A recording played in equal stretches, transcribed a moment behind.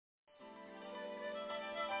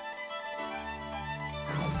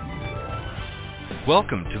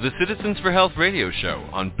Welcome to the Citizens for Health radio show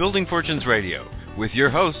on Building Fortunes Radio with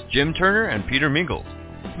your hosts Jim Turner and Peter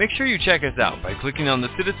Mingils. Make sure you check us out by clicking on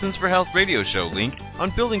the Citizens for Health radio show link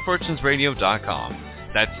on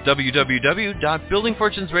buildingfortunesradio.com. That's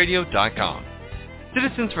www.buildingfortunesradio.com.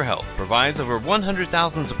 Citizens for Health provides over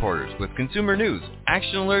 100,000 supporters with consumer news,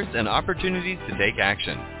 action alerts, and opportunities to take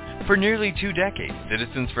action. For nearly 2 decades,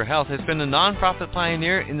 Citizens for Health has been a nonprofit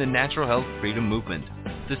pioneer in the natural health freedom movement.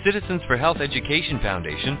 The Citizens for Health Education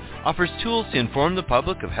Foundation offers tools to inform the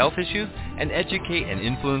public of health issues and educate and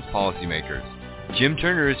influence policymakers. Jim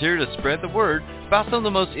Turner is here to spread the word about some of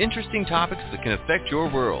the most interesting topics that can affect your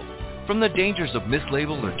world, from the dangers of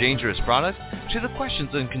mislabeled or dangerous products to the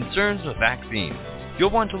questions and concerns of vaccines.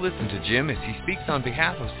 You'll want to listen to Jim as he speaks on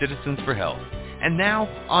behalf of Citizens for Health. And now,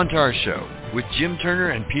 on to our show with Jim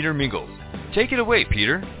Turner and Peter Mingils. Take it away,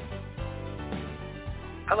 Peter.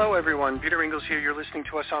 Hello, everyone. Peter Mingils here. You're listening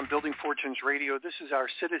to us on Building Fortunes Radio. This is our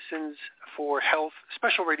Citizens for Health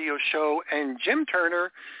special radio show, and Jim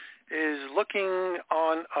Turner is looking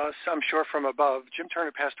on us, I'm sure, from above. Jim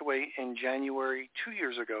Turner passed away in January 2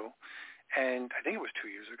 years ago, and I think it was 2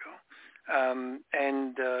 years ago.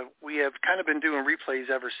 We have kind of been doing replays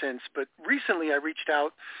ever since, but recently I reached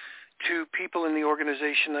out to people in the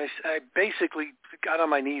organization. I basically got on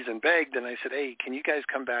my knees and begged, and I said, hey, can you guys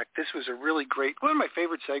come back? This was a really great, one of my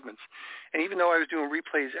favorite segments. And even though I was doing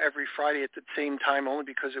replays every Friday at the same time, only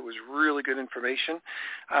because it was really good information,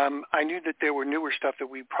 I knew that there were newer stuff that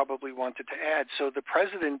we probably wanted to add. So the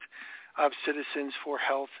president of Citizens for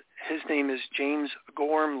Health, his name is James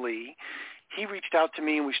Gormley. He reached out to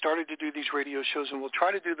me, and we started to do these radio shows, and we'll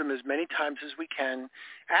try to do them as many times as we can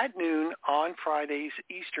at noon on Fridays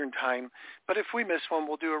Eastern Time. But if we miss one,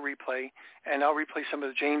 we'll do a replay, and I'll replay some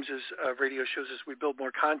of James's radio shows as we build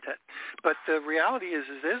more content. But the reality is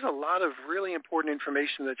there's a lot of really important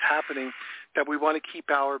information that's happening that we want to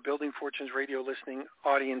keep our Building Fortunes Radio listening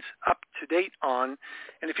audience up to date on.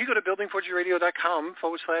 And if you go to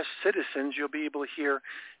buildingfortunesradio.com/citizens, you'll be able to hear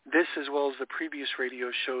this as well as the previous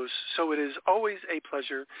radio shows. So it is always a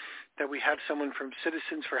pleasure that we have someone from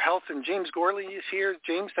Citizens for Health, and James Gormley is here.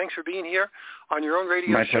 James, thanks for being here on your own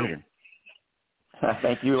radio show. My pleasure.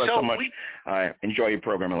 Thank you so much. I enjoy your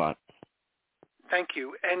program a lot. Thank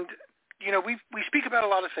you. And, you know, we speak about a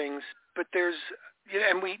lot of things, but there's,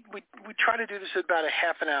 and we try to do this at about a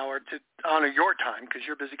half an hour to honor your time because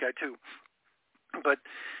you're a busy guy too. But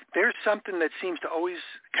there's something that seems to always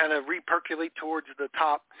kind of repercolate towards the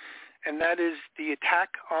top, and that is the attack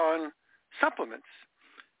on supplements.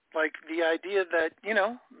 Like the idea that, you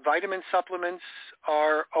know, vitamin supplements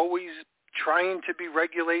are always trying to be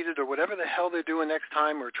regulated or whatever the hell they're doing next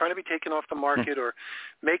time, or trying to be taken off the market or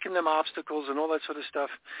making them obstacles and all that sort of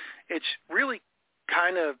stuff. It's really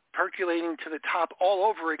kind of percolating to the top all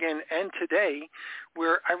over again. And today,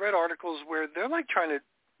 where I read articles where they're like trying to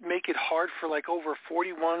make it hard for like over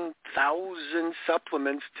 41,000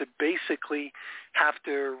 supplements to basically have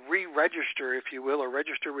to re-register, if you will, or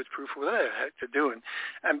register with proof of what the heck they're doing,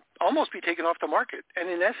 and almost be taken off the market. And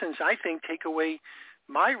in essence, I think take away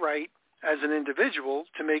my right as an individual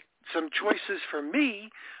to make some choices for me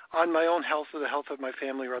on my own health or the health of my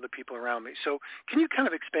family or other people around me. So can you kind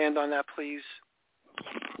of expand on that, please?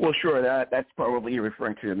 Well, sure. That's probably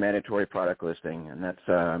referring to a mandatory product listing, and that's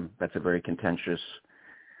a very contentious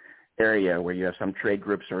area where you have some trade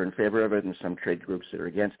groups are in favor of it and some trade groups that are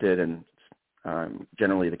against it, and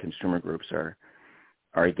generally the consumer groups are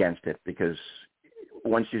against it, because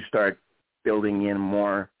once you start building in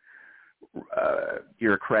more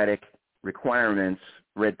bureaucratic requirements,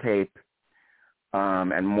 red tape,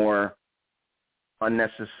 and more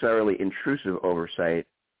unnecessarily intrusive oversight,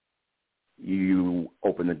 you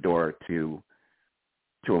open the door to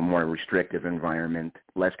a more restrictive environment,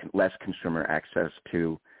 less consumer access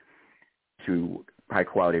to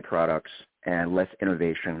high-quality products, and less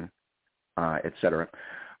innovation, et cetera.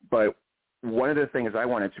 But one of the things I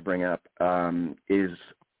wanted to bring up is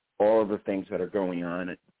all of the things that are going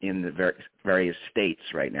on in the various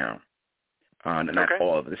states right now. Not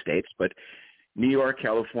all of the states, but New York,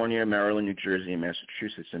 California, Maryland, New Jersey, and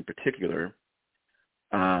Massachusetts in particular.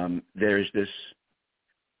 There's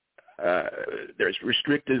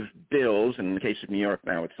restrictive bills, and in the case of New York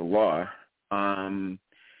now it's a law,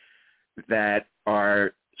 that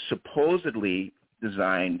are supposedly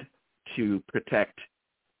designed to protect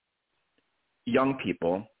young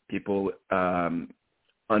people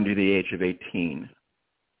under the age of 18,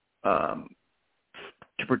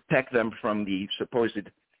 to protect them from the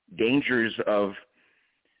supposed dangers of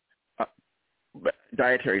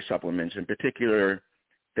dietary supplements, in particular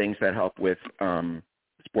things that help with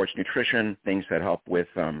sports nutrition, things that help with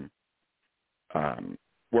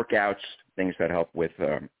workouts, things that help with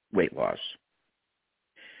weight loss.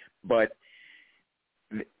 But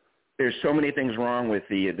there's so many things wrong with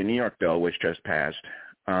the New York bill, which just passed.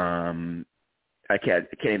 I can't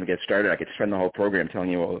even get started. I could spend the whole program telling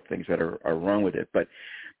you all the things that are wrong with it. But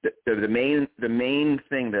the main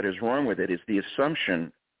thing that is wrong with it is the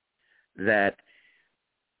assumption that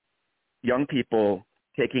young people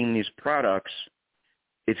taking these products,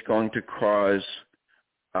 it's going to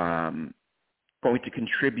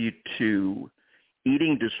contribute to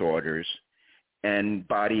eating disorders and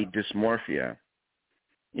body dysmorphia,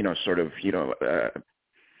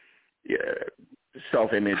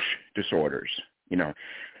 self-image disorders.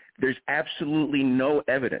 There's absolutely no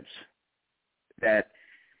evidence that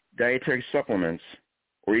dietary supplements,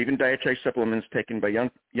 or even dietary supplements taken by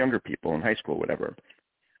younger people in high school, whatever,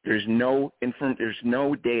 there's no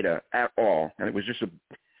data at all, and it was just a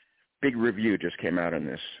big review just came out on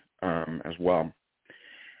this as well.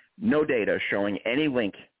 No data showing any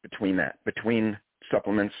link between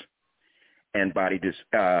supplements and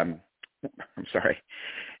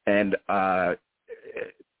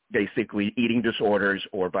basically eating disorders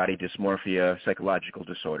or body dysmorphia, psychological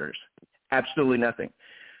disorders. Absolutely nothing.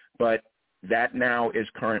 But that now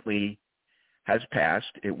has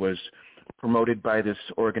passed. It was promoted by this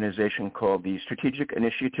organization called the Strategic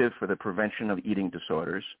Initiative for the Prevention of Eating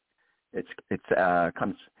Disorders. It's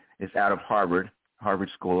out of Harvard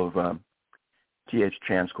School of T.H.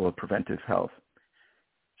 Chan School of Preventive Health.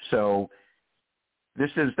 So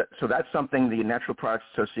that's something the Natural Products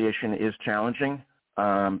Association is challenging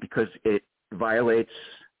because it violates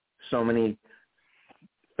so many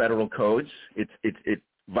federal codes. It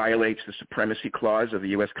violates the Supremacy Clause of the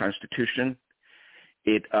U.S. Constitution.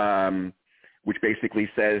 Which basically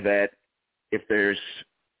says that if there's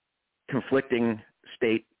conflicting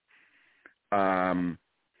state,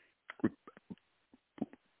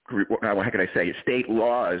 state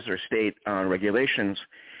laws or state regulations,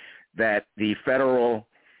 that the federal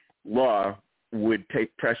law would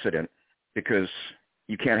take precedent, because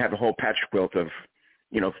you can't have a whole patchwork of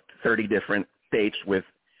 30 different states with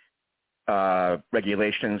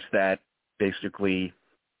regulations that basically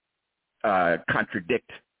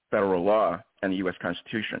contradict federal law and the U.S.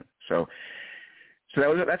 Constitution. So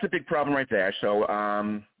that's a big problem right there. So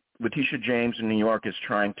Letitia James in New York is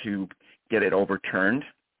trying to get it overturned,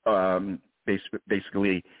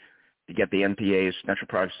 basically to get the NPA's Natural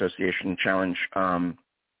Products Association challenge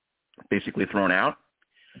basically thrown out.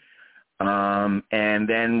 And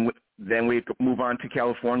then we move on to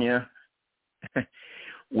California,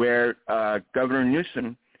 where Governor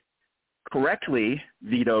Newsom correctly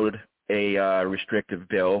vetoed a restrictive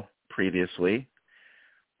bill previously,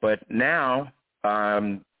 but now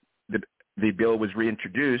the bill was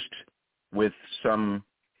reintroduced with some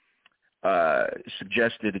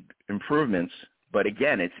suggested improvements. But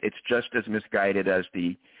again, it's just as misguided as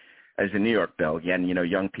the New York bill. Again,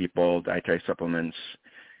 young people, dietary supplements,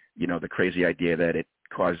 the crazy idea that it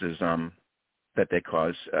causes that they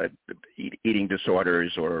cause eating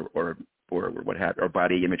disorders or what have, or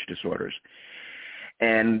body image disorders.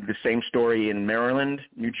 And the same story in Maryland,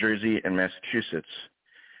 New Jersey, and Massachusetts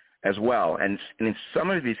as well. And in some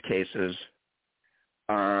of these cases,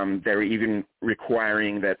 they're even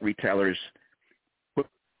requiring that retailers put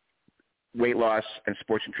weight loss and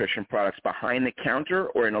sports nutrition products behind the counter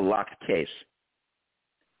or in a locked case.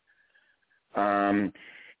 In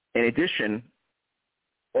addition,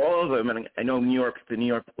 all of them, and I know the New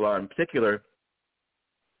York law in particular,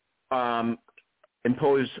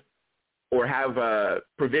 impose or have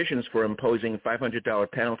provisions for imposing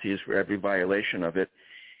 $500 penalties for every violation of it.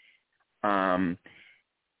 Aside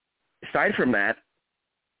from that,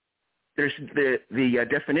 there's the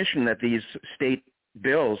definition that these state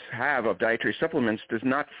bills have of dietary supplements does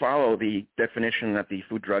not follow the definition that the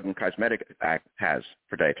Food, Drug, and Cosmetic Act has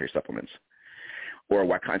for dietary supplements, or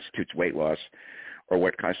what constitutes weight loss, or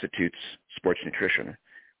what constitutes sports nutrition.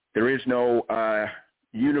 There is no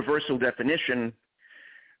universal definition.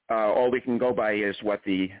 All we can go by is what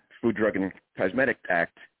the Food, Drug, and Cosmetic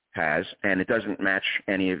Act has, and it doesn't match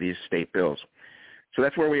any of these state bills. So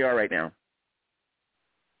that's where we are right now.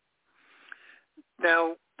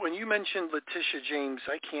 Now, when you mentioned Letitia James,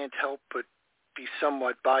 I can't help but be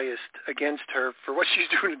somewhat biased against her for what she's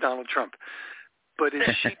doing to Donald Trump. But is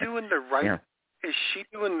she doing the right? Yeah. Is she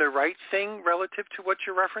doing the right thing relative to what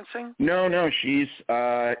you're referencing? No.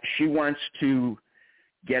 She wants to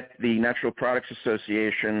get the Natural Products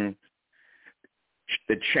Association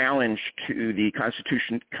the challenge to the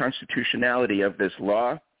constitutionality of this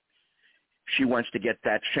law. She wants to get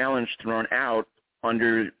that challenge thrown out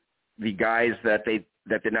under the guise that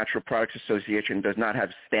that the Natural Products Association does not have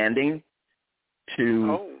standing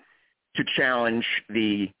to challenge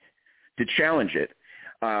it,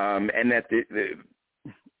 and that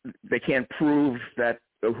they can't prove that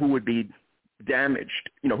who would be damaged,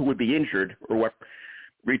 who would be injured, or what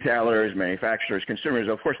retailers, manufacturers, consumers.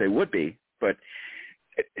 Of course, they would be, but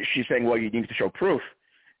she's saying, well, you need to show proof,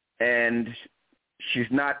 and she's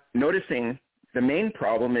not noticing the main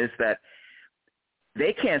problem is that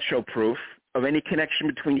they can't show proof of any connection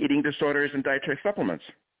between eating disorders and dietary supplements.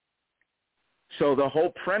 So the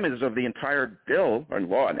whole premise of the entire bill, or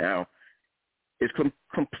law now, is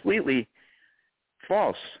completely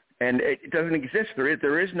false, and it doesn't exist.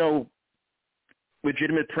 There is no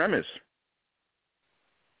legitimate premise.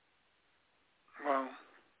 Well,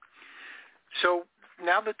 so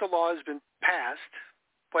now that the law has been passed,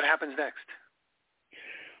 what happens next?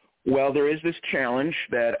 Well, there is this challenge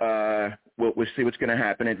that we'll see what's going to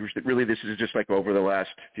happen. This is just like over the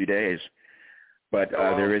last few days, but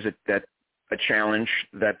there is a challenge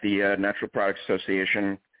that the Natural Products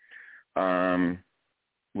Association,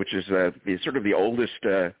 which is the oldest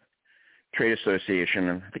trade association.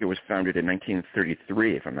 I think it was founded in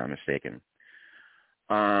 1933, if I'm not mistaken.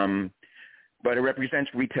 But it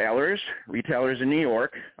represents retailers in New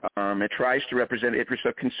York. It tries to represent interests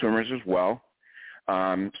of consumers as well.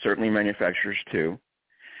 Certainly manufacturers too.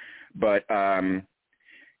 But, I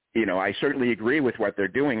certainly agree with what they're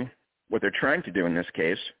doing, what they're trying to do in this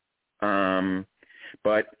case.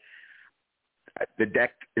 But the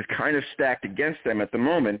deck is kind of stacked against them at the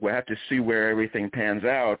moment. We'll have to see where everything pans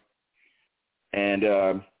out. And,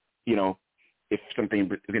 if something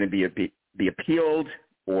is going to be appealed,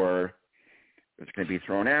 or it's going to be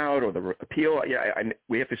thrown out, or the appeal.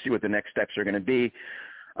 We have to see what the next steps are going to be.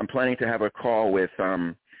 I'm planning to have a call with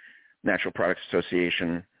Natural Products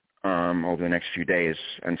Association over the next few days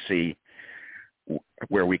and see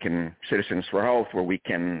where we can, Citizens for Health, where we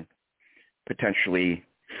can potentially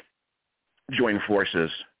join forces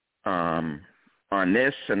on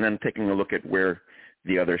this, and then taking a look at where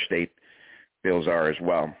the other state bills are as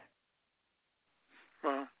well.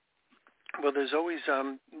 Well, there's always,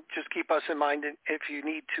 just keep us in mind if you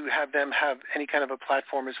need to have them have any kind of a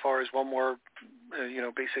platform as far as one more,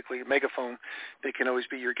 basically a megaphone, they can always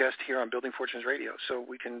be your guest here on Building Fortunes Radio, so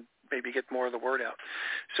we can maybe get more of the word out.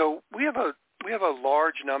 So we have a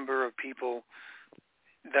large number of people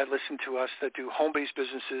that listen to us that do home-based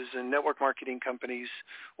businesses and network marketing companies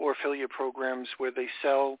or affiliate programs where they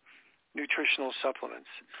sell nutritional supplements.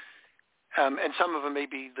 And some of them may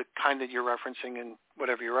be the kind that you're referencing and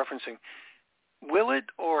whatever you're referencing. Will it,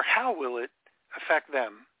 or how will it affect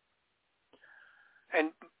them?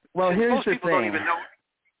 And here's the thing.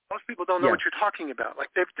 Most people don't know what you're talking about. Like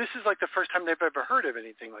this is like the first time they've ever heard of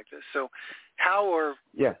anything like this. So how will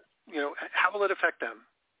it affect them?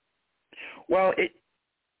 Well,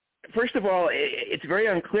 first of all, it's very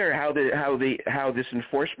unclear how this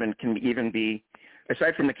enforcement can even be.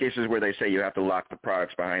 Aside from the cases where they say you have to lock the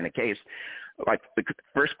products behind the case, like the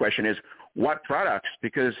first question is, what products?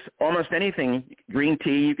 Because almost anything, green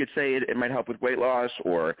tea, you could say it might help with weight loss,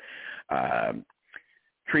 or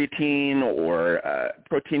creatine, or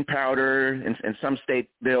protein powder. In some state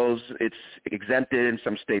bills, it's exempted. In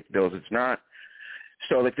some state bills, it's not.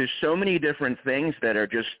 So there's so many different things that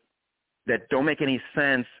don't make any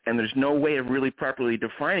sense, and there's no way of really properly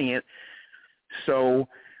defining it. So,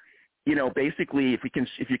 basically,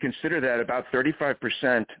 if you consider that about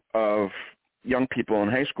 35% of young people in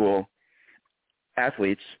high school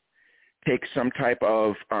athletes take some type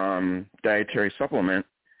of dietary supplement,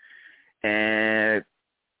 and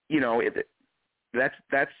that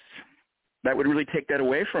would really take that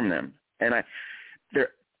away from them. And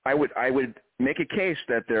I would make a case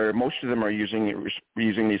that most of them are using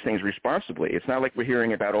these things responsibly. It's not like we're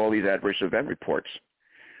hearing about all these adverse event reports.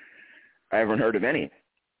 I haven't heard of any.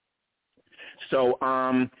 So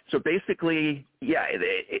basically,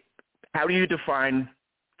 how do you define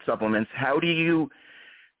supplements? How do you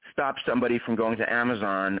stop somebody from going to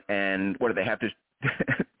Amazon and what do they have to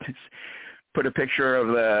put a picture of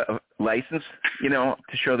the license, to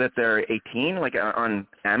show that they're 18, like on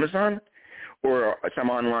Amazon, or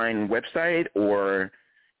some online website, or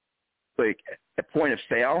like a point of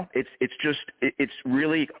sale? It's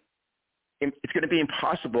going to be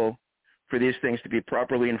impossible for these things to be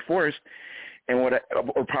properly enforced or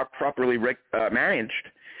properly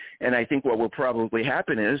managed. And I think what will probably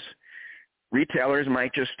happen is retailers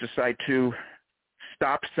might just decide to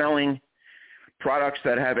stop selling products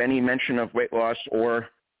that have any mention of weight loss, or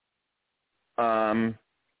that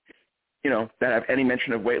have any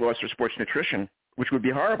mention of weight loss or sports nutrition, which would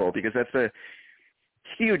be horrible, because that's a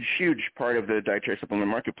huge, huge part of the dietary supplement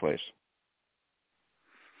marketplace.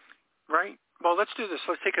 Right. Well, let's do this.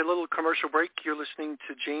 Let's take a little commercial break. You're listening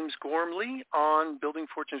to James Gormley on Building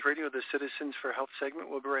Fortunes Radio, the Citizens for Health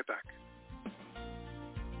segment. We'll be right back.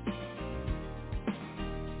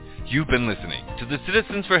 You've been listening to the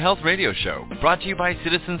Citizens for Health radio show, brought to you by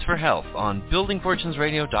Citizens for Health on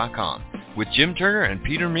BuildingFortunesRadio.com with Jim Turner and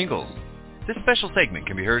Peter Mingils. This special segment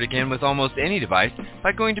can be heard again with almost any device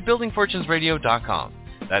by going to BuildingFortunesRadio.com.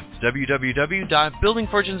 That's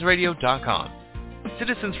www.BuildingFortunesRadio.com.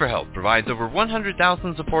 Citizens for Health provides over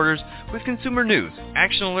 100,000 supporters with consumer news,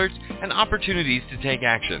 action alerts, and opportunities to take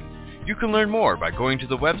action. You can learn more by going to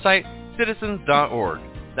the website citizens.org.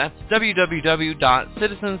 That's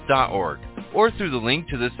www.citizens.org, or through the link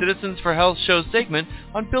to the Citizens for Health show segment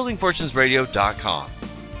on BuildingFortunesRadio.com.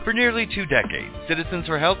 For nearly 2 decades, Citizens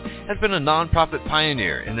for Health has been a nonprofit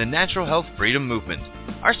pioneer in the natural health freedom movement.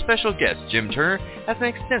 Our special guest, Jim Turner, has an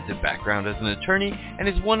extensive background as an attorney and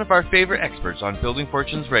is one of our favorite experts on Building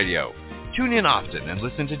Fortunes Radio. Tune in often and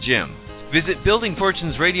listen to Jim. Visit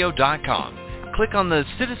BuildingFortunesRadio.com. Click on the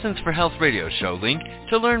Citizens for Health radio show link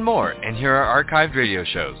to learn more and hear our archived radio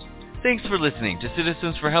shows. Thanks for listening to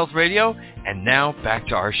Citizens for Health Radio, and now back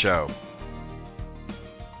to our show.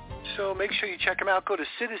 So make sure you check them out. Go to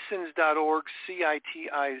citizens.org,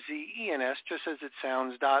 CITIZENS, just as it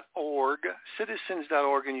sounds, .org,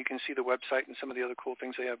 citizens.org, and you can see the website and some of the other cool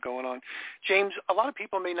things they have going on. James, a lot of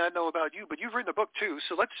people may not know about you, but you've written a book too,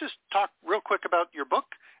 so let's just talk real quick about your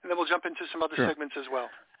book, and then we'll jump into some other segments as well.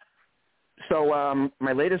 So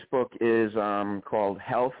my latest book is called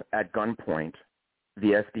Health at Gunpoint,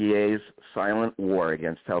 the FDA's Silent War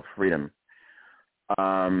Against Health Freedom.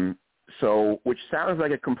 Which sounds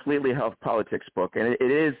like a completely health politics book, and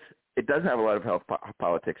it does have a lot of health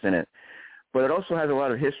politics in it, but it also has a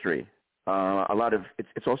lot of history.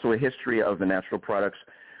 It's also a history of the natural products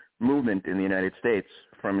movement in the United States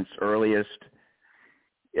from its earliest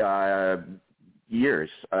years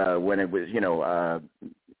when it was,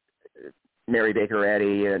 Mary Baker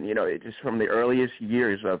Eddy, and just from the earliest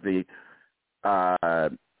years of the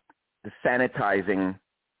sanitizing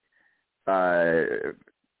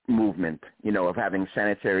movement, of having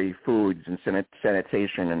sanitary foods and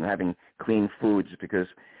sanitation and having clean foods, because,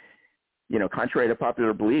 contrary to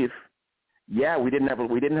popular belief, we didn't have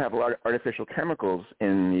a lot of artificial chemicals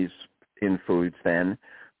in foods then,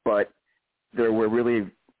 but there were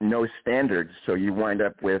really no standards, so you wind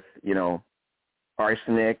up with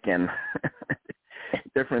arsenic and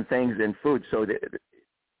different things in food. So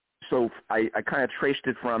I kind of traced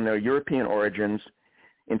it from their European origins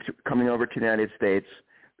into coming over to the United States,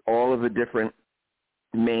 all of the different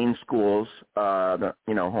main schools,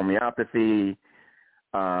 homeopathy,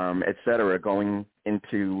 et cetera, going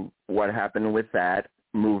into what happened with that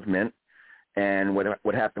movement and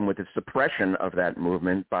what happened with the suppression of that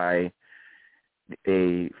movement by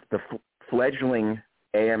the fledgling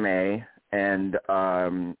AMA and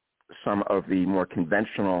some of the more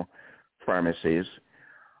conventional pharmacies,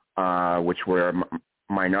 which were a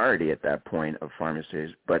minority at that point of pharmacies,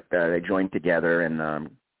 but they joined together and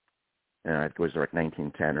it was like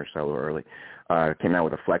 1910 or so early, came out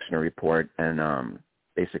with a Flexner report and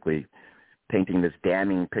basically painting this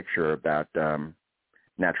damning picture about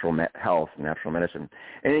natural health, natural medicine.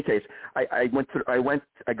 In any case, I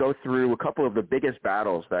go through a couple of the biggest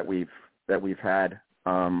battles that we've had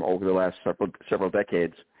over the last several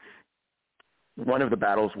decades. One of the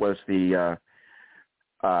battles was in the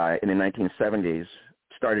 1970s,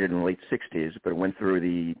 started in the late 60s, but it went through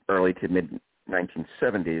the early to mid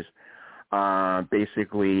 1970s.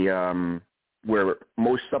 Basically, where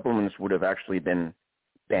most supplements would have actually been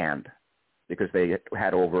banned because they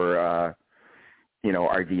had over,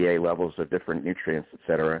 RDA levels of different nutrients, et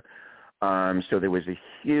cetera. So there was a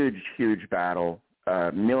huge, huge battle.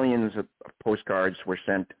 Millions of postcards were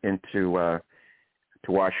sent into to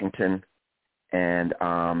Washington, and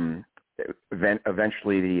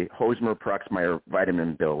eventually the Hosmer-Proxmire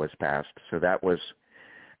vitamin bill was passed. So that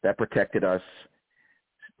protected us.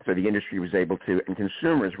 So the industry was able to, and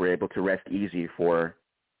consumers were able to rest easy for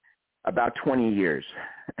about 20 years.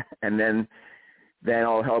 And then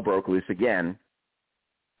all hell broke loose again.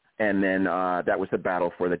 And then that was the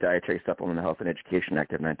battle for the Dietary Supplement Health and Education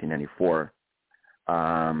Act of 1994.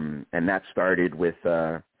 And that started with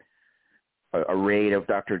a raid of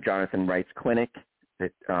Dr. Jonathan Wright's clinic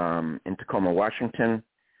in Tacoma, Washington.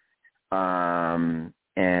 And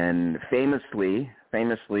famously,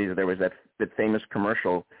 there was that famous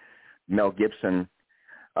commercial. Mel Gibson,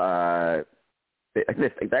 they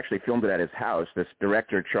actually filmed it at his house. This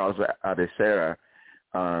director, Charles Avicera,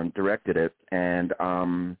 directed it, and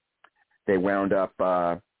they wound up.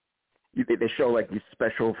 They show like these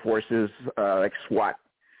special forces, like SWAT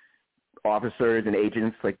officers and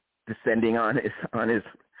agents, like descending on his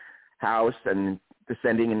house and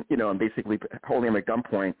descending and and basically holding him at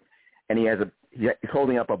gunpoint, and he's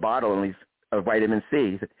holding up a bottle and he's of vitamin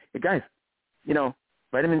C. He said, "Hey guys,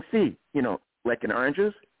 vitamin C, like in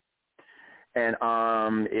oranges." And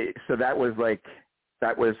so that was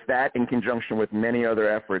that in conjunction with many other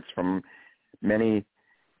efforts from many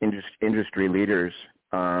industry leaders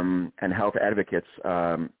and health advocates.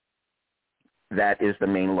 That is the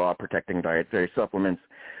main law protecting dietary supplements,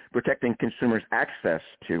 protecting consumers' access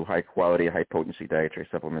to high-quality, high-potency dietary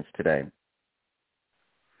supplements today.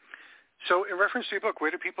 So in reference to your book, where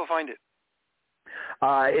do people find it?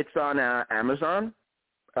 It's on Amazon.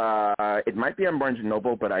 It might be on Barnes &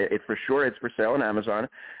 Noble, but for sure it's for sale on Amazon.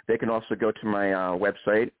 They can also go to my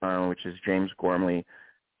website, which is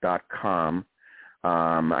jamesgormley.com.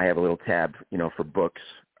 I have a little tab, for books.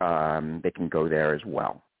 They can go there as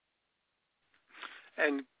well.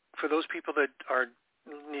 And for those people that are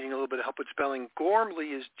needing a little bit of help with spelling,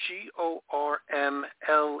 Gormley is Gormley,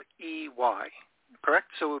 correct?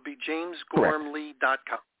 So it would be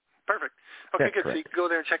jamesgormley.com. Perfect. Okay, That's good. correct. So you can go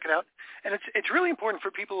there and check it out. And it's really important for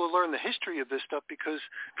people to learn the history of this stuff, because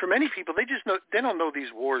for many people, they don't know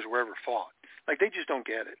these wars were ever fought. Like, they just don't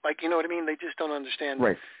get it. Like, you know what I mean? They just don't understand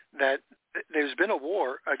that there's been a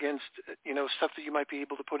war against, stuff that you might be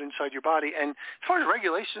able to put inside your body. And as far as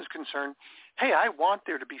regulation is concerned, hey, I want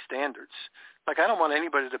there to be standards. Like, I don't want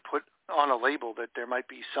anybody to put on a label that there might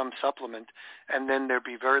be some supplement and then there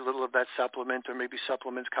be very little of that supplement, or maybe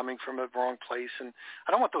supplements coming from a wrong place. And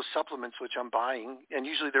I don't want those supplements which I'm buying, and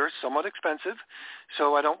usually they're somewhat expensive,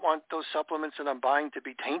 so I don't want those supplements that I'm buying to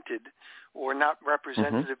be tainted or not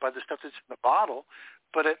representative by the stuff that's in the bottle.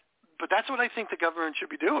 But that's what I think the government should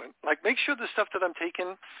be doing. Like, make sure the stuff that I'm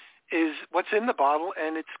taking is what's in the bottle,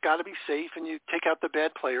 and it's got to be safe, and you take out the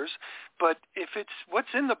bad players. But if it's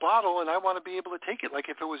what's in the bottle and I want to be able to take it, like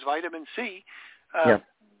if it was vitamin C,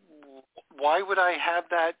 why would I have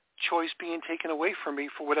that choice being taken away from me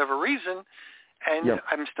for whatever reason? And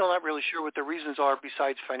I'm still not really sure what the reasons are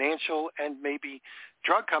besides financial, and maybe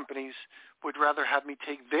drug companies would rather have me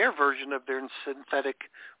take their version of their synthetic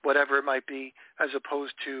whatever it might be, as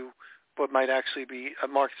opposed to what might actually be a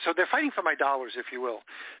market. So they're fighting for my dollars, if you will.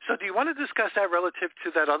 So do you want to discuss that relative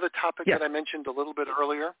to that other topic that I mentioned a little bit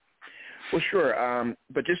earlier? Well, sure.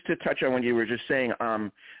 But just to touch on what you were just saying,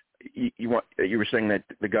 you were saying that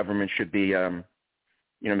the government should be,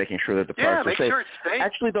 making sure that the products are safe. Sure it's safe.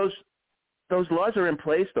 Actually, those laws are in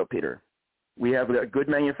place, though, Peter. We have a good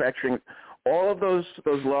manufacturing. All of those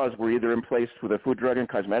laws were either in place with the Food, Drug, and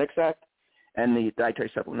Cosmetics Act, and the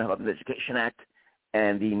Dietary Supplement Health and Education Act,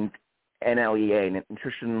 and the NLEA,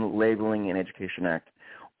 Nutrition Labeling and Education Act.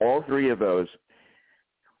 All three of those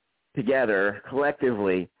together,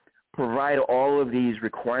 collectively, provide all of these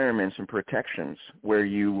requirements and protections where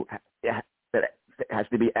that it has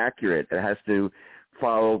to be accurate. It has to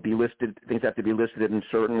be listed. Things have to be listed in a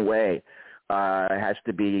certain way. It has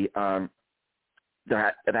to be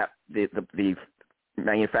the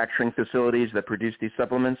manufacturing facilities that produce these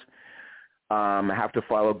supplements have to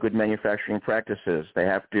follow good manufacturing practices. They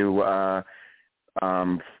have to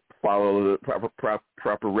follow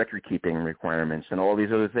proper record keeping requirements and all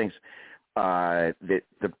these other things. The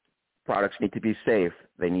products need to be safe.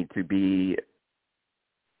 They need to be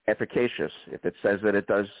efficacious. If it says that it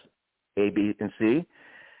does A, B, and C,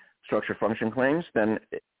 structure function claims, then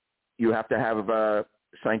you have to have a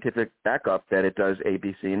scientific backup that it does A,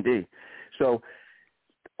 B, C, and D. So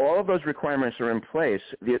all of those requirements are in place.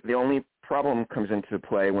 The only problem comes into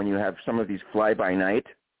play when you have some of these fly-by-night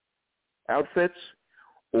outfits,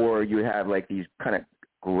 or you have like these kind of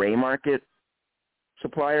gray market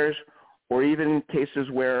suppliers, or even cases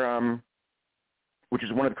where, which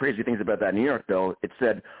is one of the crazy things about that New York bill, it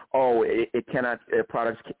said, it cannot,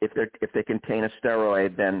 products, if they contain a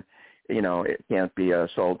steroid, then, it can't be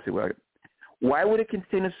sold to a. Why would it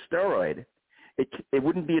contain a steroid? It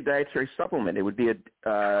wouldn't be a dietary supplement. It would be a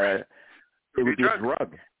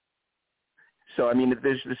drug. So I mean,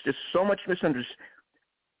 there's just so much misunderstanding.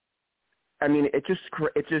 I mean, it's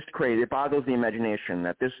just crazy. It boggles the imagination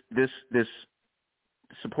that this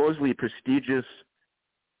supposedly prestigious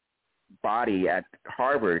body at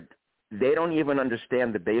Harvard, they don't even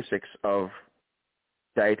understand the basics of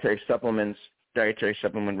dietary supplements, dietary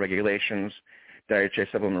supplement regulations, dietary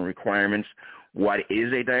supplement requirements, what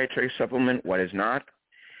is a dietary supplement, what is not.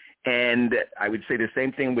 And I would say the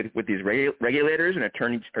same thing with these regulators and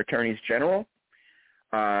attorneys general.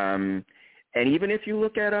 And even if you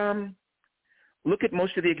look at look at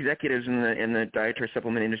most of the executives in the dietary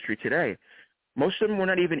supplement industry today. Most of them were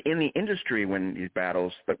not even in the industry when these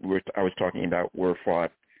battles that I was talking about were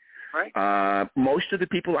fought. Right. Most of the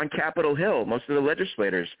people on Capitol Hill, most of the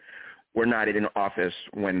legislators, were not in office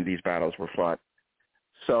when these battles were fought.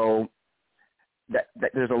 So that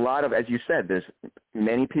there's a lot of, as you said, there's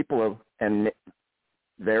many people and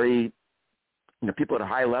very, people at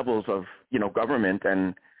high levels of, government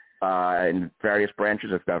and in various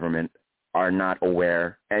branches of government are not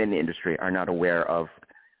aware, and in the industry are not aware of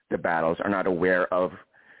the battles, are not aware of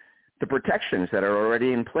the protections that are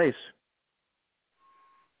already in place.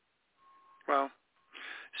 Well,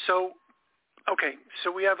 so, okay,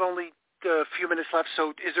 so we have only a few minutes left.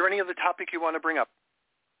 So is there any other topic you want to bring up?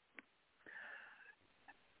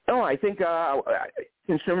 No, I think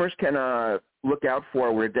consumers can look out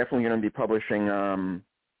for. We're definitely going to be publishing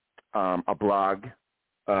a blog.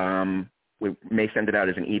 We may send it out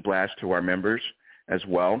as an e-blast to our members as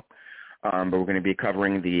well. But we're going to be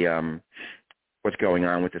covering the what's going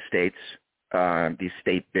on with the states, these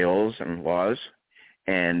state bills and laws,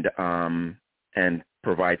 and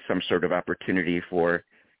provide some sort of opportunity for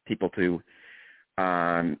people to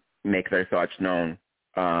make their thoughts known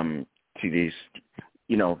to these,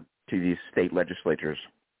 to these state legislatures.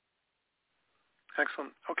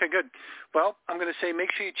 Excellent. Okay, good. Well, I'm going to say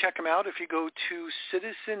make sure you check them out. If you go to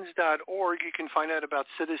citizens.org, you can find out about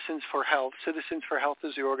Citizens for Health. Citizens for Health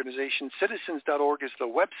is the organization. Citizens.org is the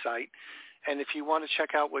website. And if you want to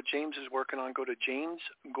check out what James is working on, go to James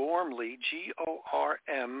Gormley,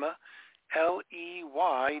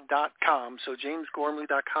 GORMLEY.com. So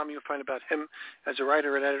jamesgormley.com, you'll find about him as a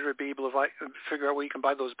writer and editor, be able to figure out where you can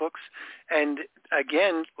buy those books. And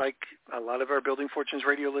again, like a lot of our Building Fortunes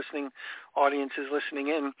radio listening audiences listening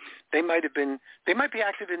in, they might be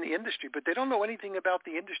active in the industry, but they don't know anything about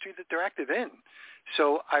the industry that they're active in.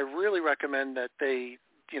 So I really recommend that they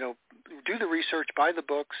do the research, buy the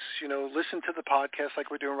books, listen to the podcast like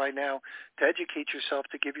we're doing right now, to educate yourself,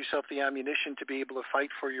 to give yourself the ammunition to be able to fight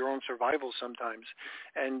for your own survival sometimes.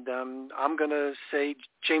 And I'm going to say,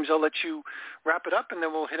 James, I'll let you wrap it up, and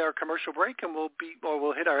then we'll hit our commercial break, and we'll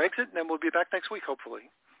hit our exit, and then we'll be back next week, hopefully.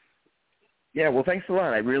 Yeah, well, thanks a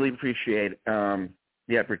lot. I really appreciate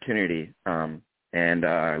the opportunity, and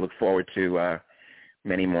I look forward to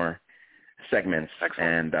many more segments.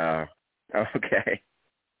 Excellent. And okay.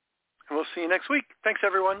 And we'll see you next week. Thanks,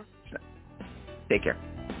 everyone. Take care.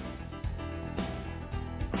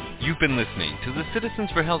 You've been listening to the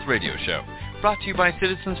Citizens for Health radio show, brought to you by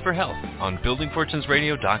Citizens for Health on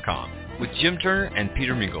BuildingFortunesRadio.com with Jim Turner and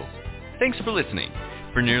Peter Mingils. Thanks for listening.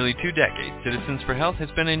 For nearly 2 decades, Citizens for Health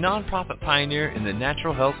has been a nonprofit pioneer in the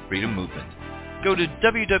natural health freedom movement. Go to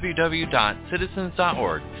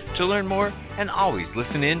www.citizens.org to learn more, and always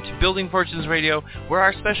listen in to Building Fortunes Radio, where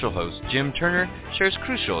our special host, Jim Turner, shares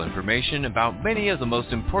crucial information about many of the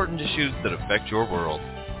most important issues that affect your world.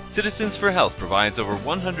 Citizens for Health provides over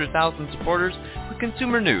 100,000 supporters with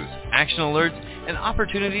consumer news, action alerts, and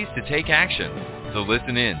opportunities to take action. So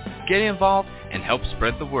listen in, get involved, and help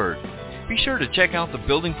spread the word. Be sure to check out the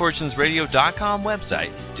BuildingFortunesRadio.com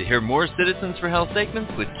website to hear more Citizens for Health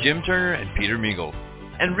segments with Jim Turner and Peter Mingils,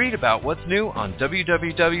 and read about what's new on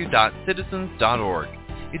www.citizens.org.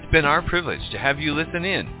 It's been our privilege to have you listen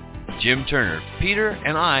in. Jim Turner, Peter,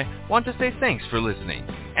 and I want to say thanks for listening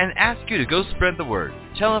and ask you to go spread the word,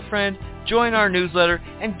 tell a friend, join our newsletter,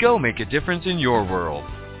 and go make a difference in your world.